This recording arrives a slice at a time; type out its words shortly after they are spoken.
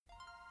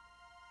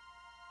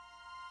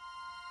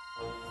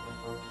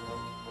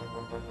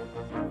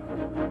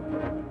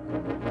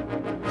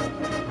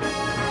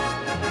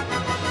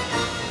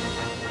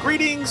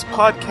Greetings,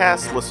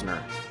 podcast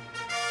listener.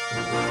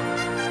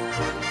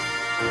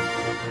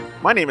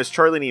 My name is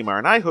Charlie Niemeyer,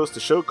 and I host a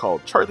show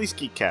called Charlie's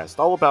Geekcast,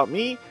 all about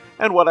me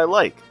and what I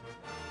like.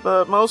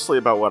 But mostly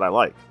about what I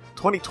like.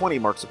 2020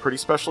 marks a pretty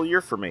special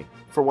year for me.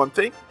 For one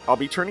thing, I'll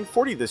be turning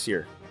 40 this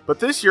year. But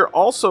this year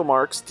also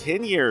marks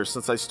 10 years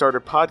since I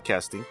started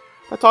podcasting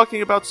by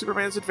talking about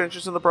Superman's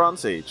adventures in the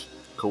Bronze Age.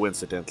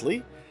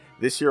 Coincidentally,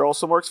 this year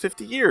also marks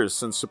 50 years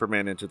since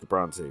Superman entered the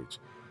Bronze Age.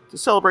 To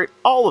celebrate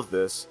all of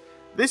this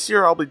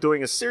year I'll be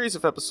doing a series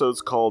of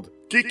episodes called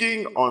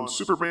Geeking on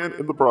Superman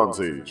in the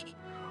Bronze Age,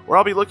 where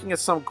I'll be looking at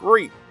some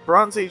great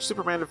Bronze Age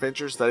Superman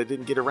adventures that I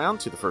didn't get around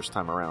to the first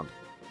time around.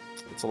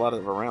 It's a lot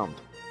of around.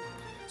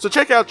 So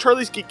check out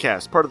Charlie's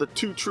Geekcast, part of the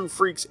Two True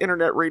Freaks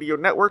internet radio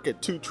network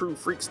at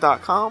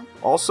twotruefreaks.com.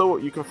 Also,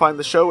 you can find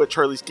the show at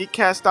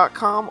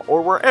charliesgeekcast.com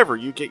or wherever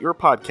you get your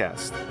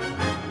podcast.